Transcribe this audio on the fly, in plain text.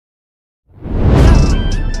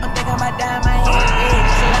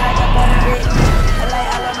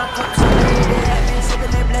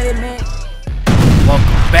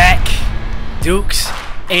Dukes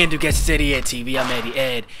and Dukettes Eddyed TV. I'm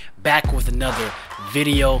Eddyed, back with another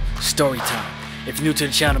video story time. If you're new to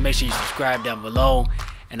the channel, make sure you subscribe down below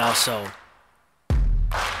and also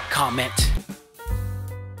comment.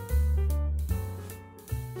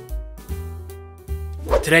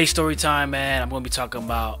 Today's story time, man, I'm going to be talking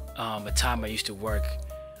about a time I used to work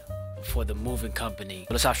for the moving company.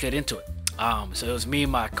 Let's hop straight into it. So it was me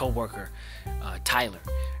and my co-worker, Tyler,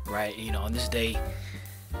 right? You know, on this day,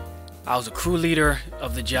 I was a crew leader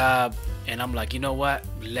of the job, and I'm like, you know what?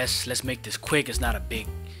 Let's make this quick. It's not a big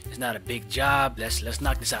job. Let's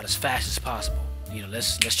knock this out as fast as possible. You know,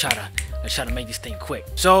 let's try to make this thing quick.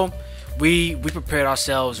 So we prepared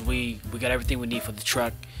ourselves. We got everything we need for the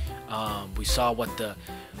truck. We saw what the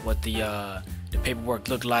paperwork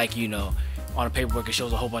looked like. You know, on the paperwork it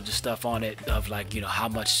shows a whole bunch of stuff on it of, like, you know, how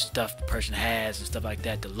much stuff the person has and stuff like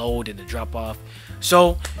that, the load and the drop off.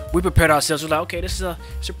 So we prepared ourselves. We're like, okay, it's a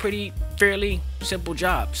pretty fairly simple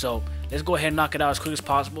job, so let's go ahead and knock it out as quick as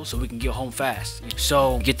possible so we can get home fast.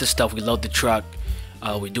 So we get the stuff, we load the truck,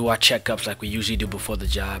 we do our checkups like we usually do before the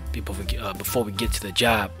job, before we get to the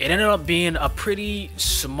job. It ended up being a pretty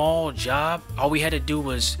small job. All we had to do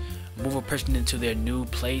was move a person into their new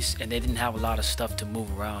place, and they didn't have a lot of stuff to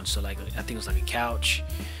move around. So, like, I think it was like a couch,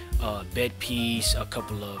 bed piece, a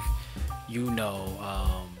couple of, you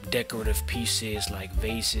know, decorative pieces like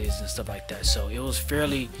vases and stuff like that. So it was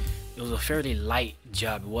a fairly light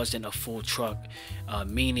job. It wasn't a full truck,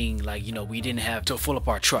 meaning, like, you know, we didn't have to fill up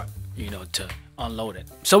our truck, you know, to unload it.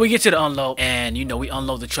 So we get to the unload, and, you know, we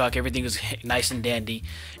unload the truck. Everything is nice and dandy.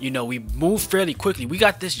 You know, we moved fairly quickly. We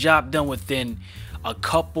got this job done within a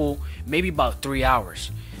couple, maybe about 3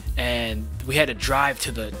 hours, and we had to drive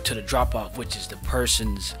to the drop-off, which is the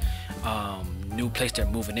person's new place they're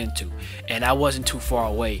moving into, and I wasn't too far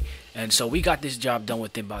away. And so we got this job done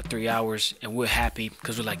within about 3 hours, and we're happy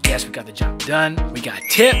because we're like, yes, we got the job done. We got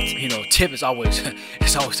tipped. You know, tip is always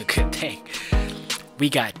it's always a good thing.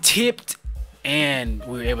 We got tipped, and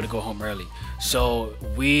we were able to go home early. So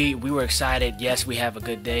we were excited. Yes, we have a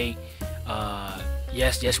good day.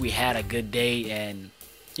 Yes, we had a good day, and,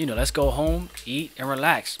 you know, let's go home, eat, and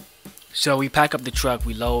relax. So we pack up the truck,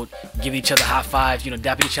 we load, give each other high fives, you know,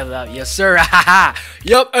 dapping each other up. Yes, sir.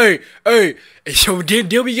 Yup. Hey. So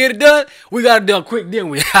did we get it done? We got it done quick,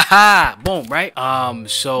 didn't we? Boom, right?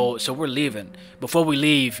 So we're leaving. Before we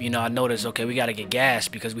leave, you know, I noticed, okay, we got to get gas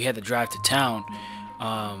because we had to drive to town.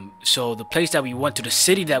 So the place that we went to, the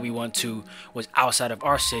city that we went to, was outside of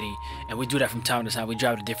our city, and we do that from time to time. We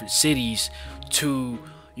drive to different cities to,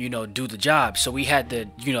 you know, do the job. So we had to,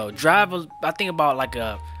 you know, drive, I think about like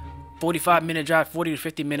a 45-minute drive, 40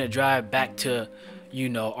 to 50-minute drive back to, you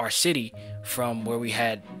know, our city from where we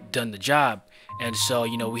had done the job. And so,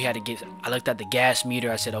 you know, we had to I looked at the gas meter.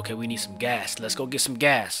 I said, okay, we need some gas. Let's go get some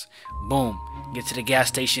gas. Boom. Get to the gas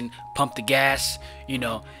station, pump the gas. You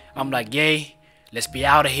know, I'm like, yay. Let's be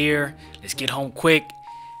out of here. Let's get home quick,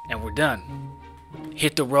 and we're done.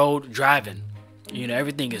 Hit the road, driving. You know,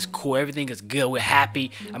 everything is cool. Everything is good. We're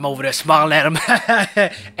happy. I'm over there smiling at him.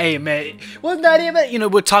 Hey, man, what's not even? You know,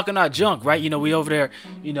 we're talking our junk, right? You know, we over there,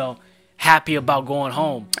 you know, happy about going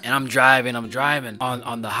home. And I'm driving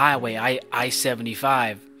on the highway,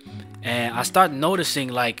 I-75, and I start noticing,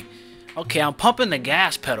 like, okay, I'm pumping the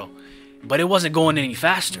gas pedal, but it wasn't going any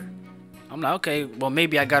faster. I'm like, okay, well,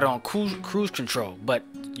 maybe I got it on cruise control, but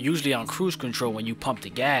usually on cruise control, when you pump the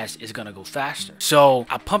gas, it's gonna go faster. So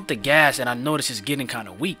I pumped the gas, and I noticed it's getting kind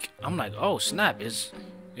of weak. I'm like, oh snap, is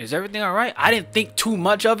everything all right? I didn't think too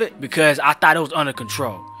much of it because I thought it was under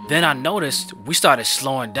control. Then I noticed we started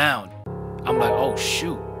slowing down. I'm like, oh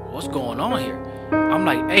shoot, what's going on here? I'm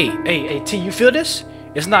like, hey, T, you feel this?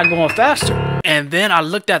 It's not going faster. And then I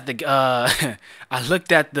looked at the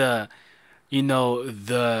you know,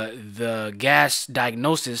 the gas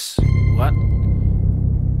diagnosis. What?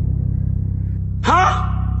 Huh?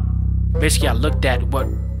 Basically, I looked at what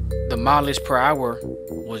the mileage per hour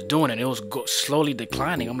was doing, and it was slowly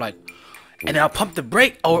declining. I'm like, and then I pumped the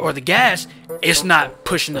brake or the gas. It's not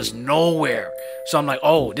pushing us nowhere. So I'm like,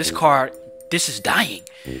 oh, this is dying.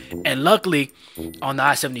 And luckily, on the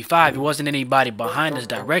I-75, there wasn't anybody behind us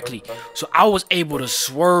directly, so I was able to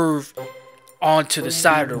swerve onto the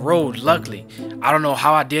side of the road. Luckily, I don't know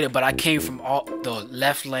how I did it, but I came from the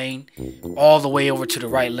left lane all the way over to the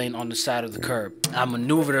right lane on the side of the curb. I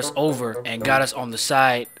maneuvered us over and got us on the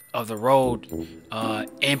side of the road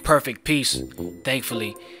in perfect peace,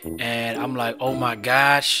 thankfully. And I'm like, oh my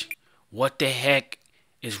gosh, what the heck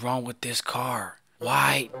is wrong with this car?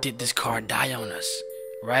 Why did this car die on us?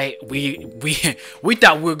 right? We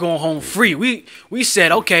thought we were going home free. We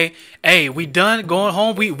said, okay, hey, we done going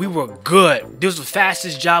home. We were good. This was the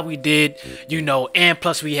fastest job we did, you know, and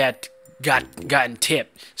plus we had gotten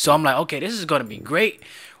tipped. So I'm like, okay, this is gonna be great.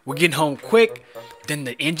 We're getting home quick. Then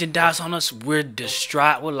the engine dies on us. We're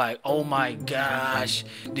distraught. We're like, oh my gosh,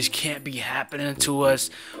 this can't be happening to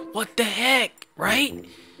us. What the heck, right?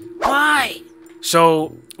 Why?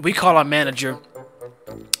 So we call our manager.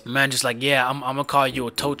 Manager's like, yeah, I'm gonna call you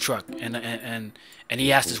a tow truck, and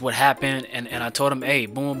he asked us what happened, and I told him, hey,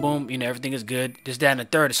 boom, boom, you know, everything is good, this, that, and the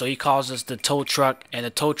third. So he calls us the tow truck, and the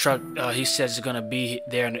tow truck, he says is gonna be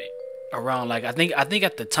there around, like, I think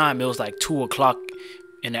at the time it was like 2 o'clock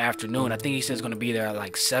in the afternoon. I think he said it's gonna be there at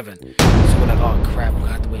like 7. So we're like, oh crap, we're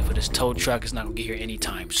gonna have to wait for this tow truck. It's not gonna get here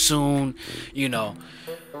anytime soon, you know.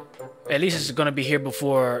 At least it's gonna be here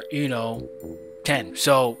before, you know, 10.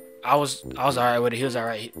 So I was alright with it. He was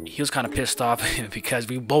alright. He was kind of pissed off because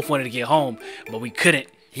we both wanted to get home, but we couldn't.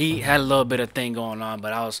 He had a little bit of thing going on,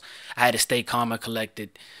 but I had to stay calm and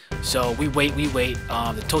collected. So we wait.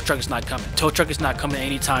 The tow truck is not coming. Tow truck is not coming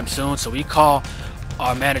anytime soon. So we call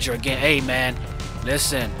our manager again. Hey man,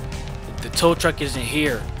 listen, the tow truck isn't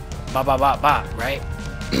here. Right?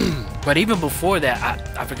 But even before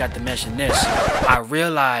that, I forgot to mention this. I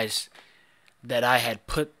realized that I had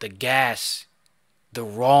put the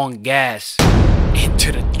wrong gas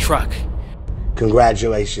into the truck.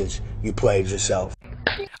 Congratulations, you played yourself.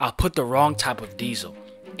 I put the wrong type of diesel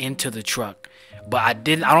into the truck, but I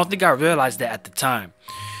don't think I realized that at the time.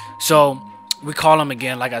 So we call him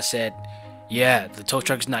again. Like I said, yeah, the tow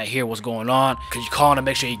truck's not here. What's going on? Could you call him to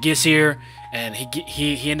make sure he gets here? And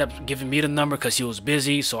he ended up giving me the number because he was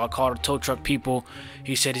busy. So I called the tow truck people.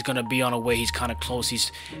 He said he's gonna be on the way. He's kind of close.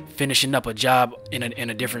 He's finishing up a job in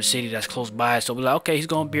a different city that's close by. So we're like, okay, he's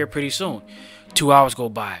gonna be here pretty soon. 2 hours go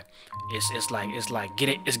by.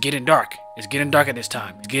 It's getting dark. It's getting dark at this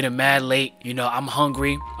time. It's getting mad late. You know, I'm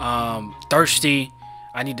hungry, thirsty.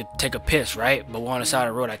 I need to take a piss, right? But we're on the side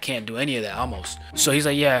of the road. I can't do any of that almost. So he's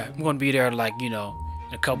like, yeah, I'm gonna be there like, you know,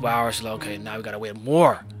 in a couple hours. Like, okay, now we gotta wait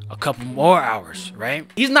a couple more hours, right?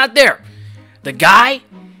 He's not there. The guy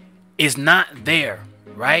is not there,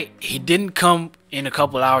 right? He didn't come in a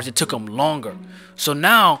couple hours. It took him longer. So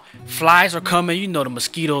now flies are coming. You know, the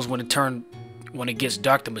mosquitoes, when it gets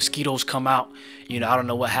dark, the mosquitoes come out. You know, I don't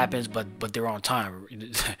know what happens, but they're on time.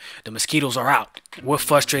 The mosquitoes are out. We're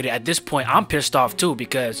frustrated. At this point, I'm pissed off too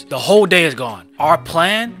because the whole day is gone. Our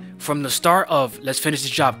plan from the start of let's finish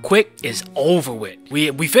this job quick is over with.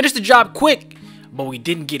 We finished the job quick, but we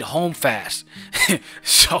didn't get home fast.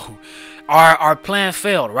 So our plan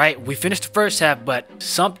failed, right? We finished the first half, but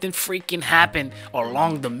something freaking happened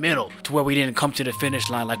along the middle to where we didn't come to the finish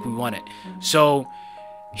line like we wanted. So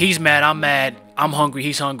he's mad, I'm mad, I'm hungry,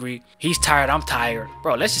 he's hungry, he's tired, I'm tired.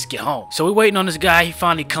 Bro, let's just get home. So we're waiting on this guy. He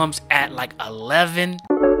finally comes at like 11.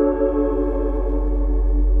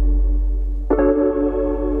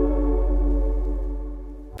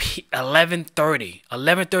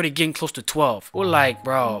 $11:30, getting close to 12. We're like,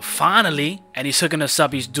 bro, finally. And he's hooking us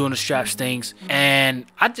up. He's doing the straps things. And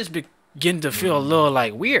I just begin to feel a little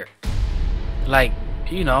like weird. Like,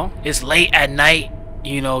 you know, it's late at night.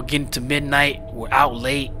 You know, getting to midnight. We're out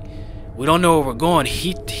late. We don't know where we're going.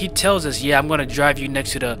 He tells us, yeah, I'm gonna drive you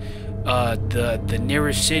next to the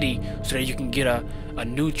nearest city so that you can get a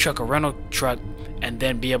new truck, a rental truck, and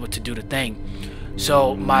then be able to do the thing.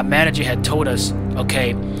 So my manager had told us,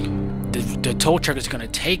 okay, the tow truck is gonna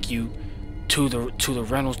take you to the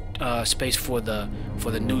rental space for the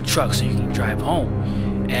new truck so you can drive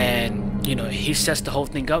home. And you know, he sets the whole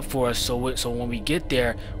thing up for us. So when we get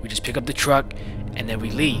there, we just pick up the truck and then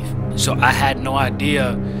we leave. So I had no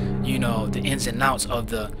idea, you know, the ins and outs of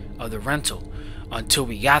the rental until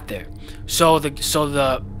we got there. So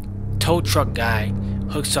the tow truck guy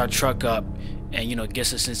hooks our truck up and, you know,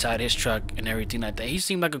 gets us inside his truck and everything like that. He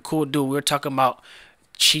seemed like a cool dude. We were talking about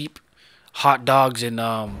cheap hot dogs and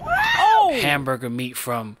hamburger meat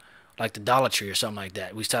from like the Dollar Tree or something like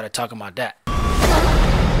that. We started talking about that.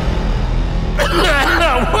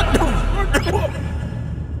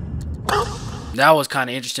 That was kind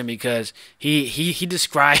of interesting because he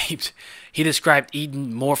described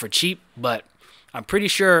eating more for cheap, but I'm pretty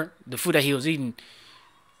sure the food that he was eating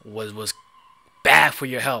was bad for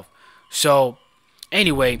your health. So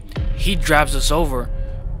anyway, he drives us over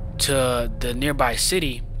to the nearby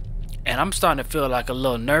city, and I'm starting to feel like a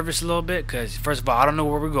little nervous a little bit because first of all, I don't know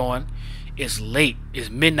where we're going. It's late. It's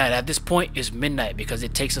midnight. At this point, it's midnight because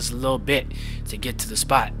it takes us a little bit to get to the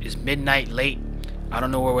spot. It's midnight, late. I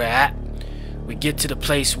don't know where we're at. We get to the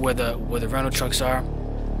place where the rental trucks are.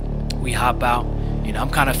 We hop out. You know, I'm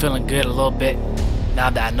kind of feeling good a little bit. now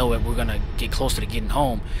that I know it, we're gonna get closer to getting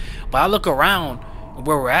home. But I look around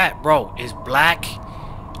where we're at, bro. It's black,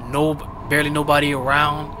 barely nobody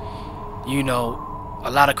around. You know,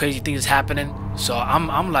 a lot of crazy things happening. So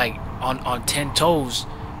I'm like on 10 toes,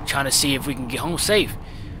 trying to see if we can get home safe.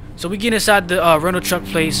 So we get inside the rental truck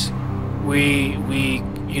place. We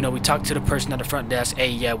talk to the person at the front desk. Hey,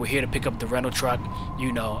 yeah, we're here to pick up the rental truck.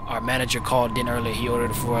 You know, our manager called in earlier. He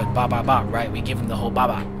ordered it for us. Blah blah blah. Right? We give him the whole blah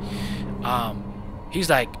blah. He's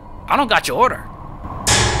like, I don't got your order.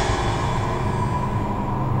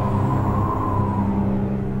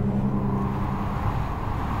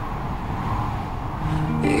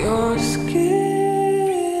 Your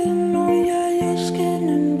skin, oh yeah, your skin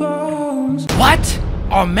and bones. What?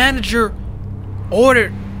 Our manager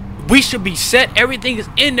ordered. We should be set. Everything is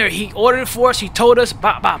in there. He ordered it for us. He told us,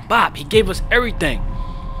 bop, bop, bop. He gave us everything.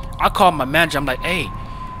 I called my manager. I'm like, hey,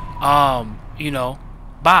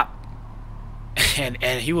 bop.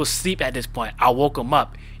 And he was asleep at this point. I woke him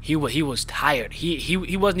up. He was tired.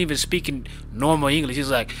 He wasn't even speaking normal English. He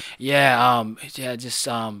was like, just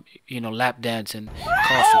lap dance and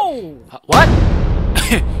coffee. What?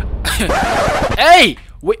 Hey,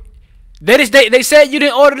 they said you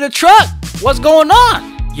didn't order the truck. What's going on?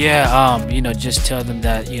 Yeah, just tell them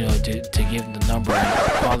that, to give them the number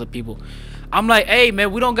and call the people. I'm like, hey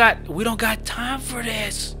man, we don't got time for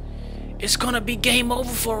this. It's gonna be game over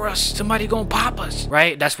for us. Somebody gonna pop us,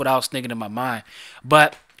 right? That's what I was thinking in my mind.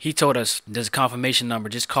 But he told us there's a confirmation number.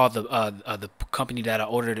 Just call the company that I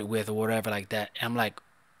ordered it with or whatever like that. And I'm like,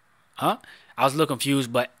 huh? I was a little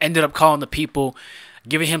confused, but ended up calling the people,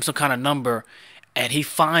 giving him some kind of number, and he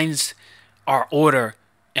finds our order.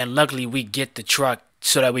 And luckily we get the truck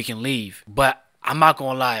so that we can leave. But I'm not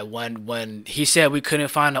gonna lie, when he said we couldn't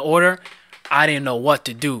find the order, I didn't know what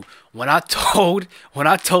to do. When I told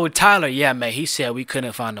Tyler, yeah man, he said we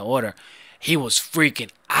couldn't find the order, he was freaking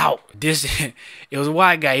out. It was a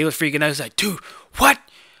white guy. He was freaking out. He was like, dude, what?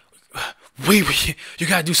 You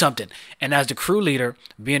gotta do something. And as the crew leader,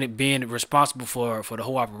 being responsible for the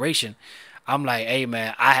whole operation, I'm like, hey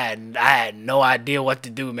man, I had no idea what to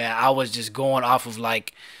do, man. I was just going off of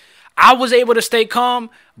like, I was able to stay calm,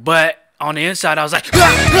 but on the inside I was like,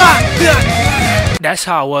 that's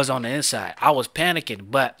how I was on the inside. I was panicking,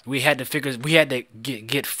 but we had to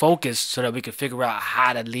get focused so that we could figure out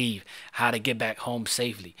how to leave, how to get back home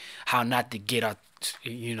safely, how not to get our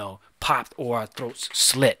popped or our throats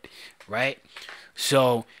slit, right?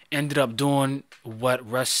 So ended up doing what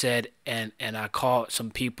Russ said, and I called some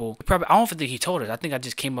people. I don't think he told us. I think I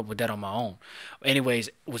just came up with that on my own. Anyways,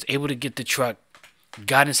 was able to get the truck,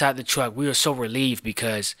 got inside the truck. We were so relieved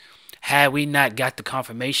because had we not got the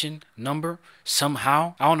confirmation number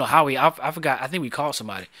somehow, I don't know how I forgot. I think we called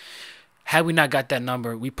somebody. Had we not got that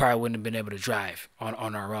number, we probably wouldn't have been able to drive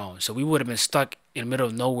on our own. So we would have been stuck in the middle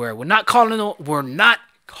of nowhere. We're not calling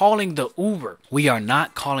the Uber. We are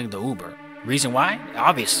not calling the Uber. Reason why?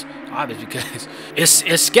 Obvious because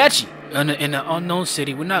it's sketchy. In an unknown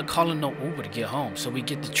city, we're not calling no Uber to get home. So we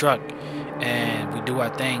get the truck and we do our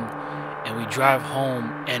thing and we drive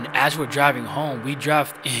home. And as we're driving home, we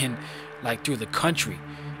drive in like through the country.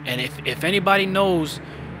 And if anybody knows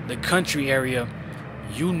the country area,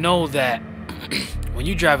 you know that when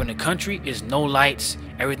you drive in the country, it's no lights.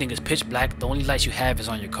 Everything is pitch black. The only lights you have is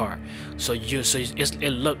on your car. So it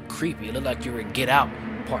looked creepy. It looked like you were in Get Out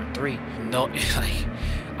Part 3. No, like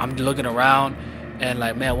I'm looking around and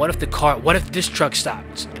like, man, what if this truck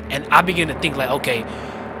stops? And I begin to think like, okay,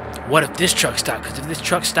 what if this truck stops? Because if this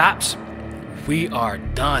truck stops, we are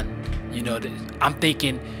done. I'm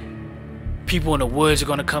thinking people in the woods are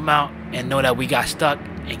gonna come out and know that we got stuck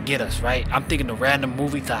and get us, right? I'm thinking the random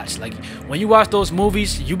movie thoughts. Like when you watch those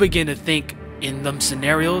movies, you begin to think in them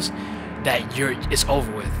scenarios that it's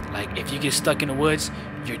over with. Like if you get stuck in the woods,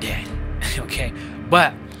 you're dead. Okay,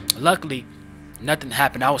 but luckily nothing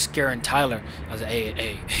happened. I was scaring Tyler. I was like,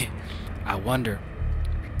 hey, I wonder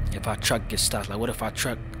if our truck gets stopped. Like what if our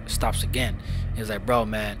truck stops again? He was like, bro,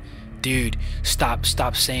 man, dude, stop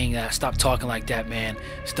saying that. Stop talking like that, man.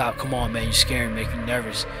 Stop. Come on, man. You're scaring me, making me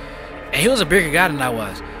nervous. And he was a bigger guy than I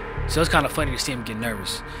was, so it's kind of funny to see him get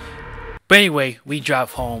nervous. But anyway, we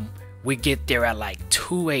drive home. We get there at like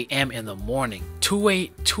 2 a.m. in the morning. 2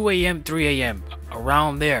 a.m., 3 a.m.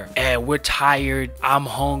 around there. And we're tired. I'm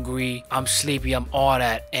hungry. I'm sleepy. I'm all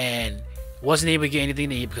that. And wasn't able to get anything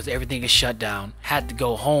to eat because everything is shut down. Had to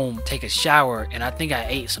go home, take a shower, and I think I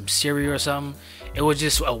ate some cereal or something. It was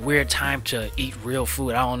just a weird time to eat real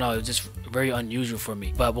food. I don't know. It was just very unusual for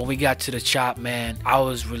me. But when we got to the shop, man, I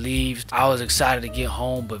was relieved. I was excited to get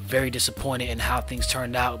home, but very disappointed in how things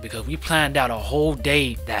turned out because we planned out a whole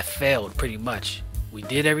day that failed pretty much. We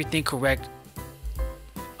did everything correct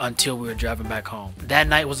until we were driving back home. That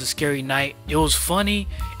night was a scary night. It was funny,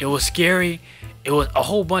 it was scary, it was a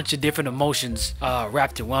whole bunch of different emotions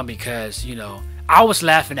wrapped in one, because, you know, I was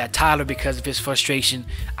laughing at Tyler because of his frustration.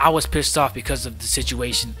 I was pissed off because of the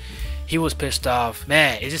situation. He was pissed off.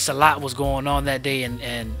 Man, it's just a lot was going on that day,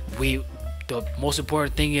 and the most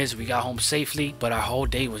important thing is we got home safely, but our whole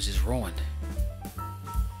day was just ruined.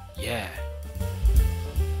 Yeah.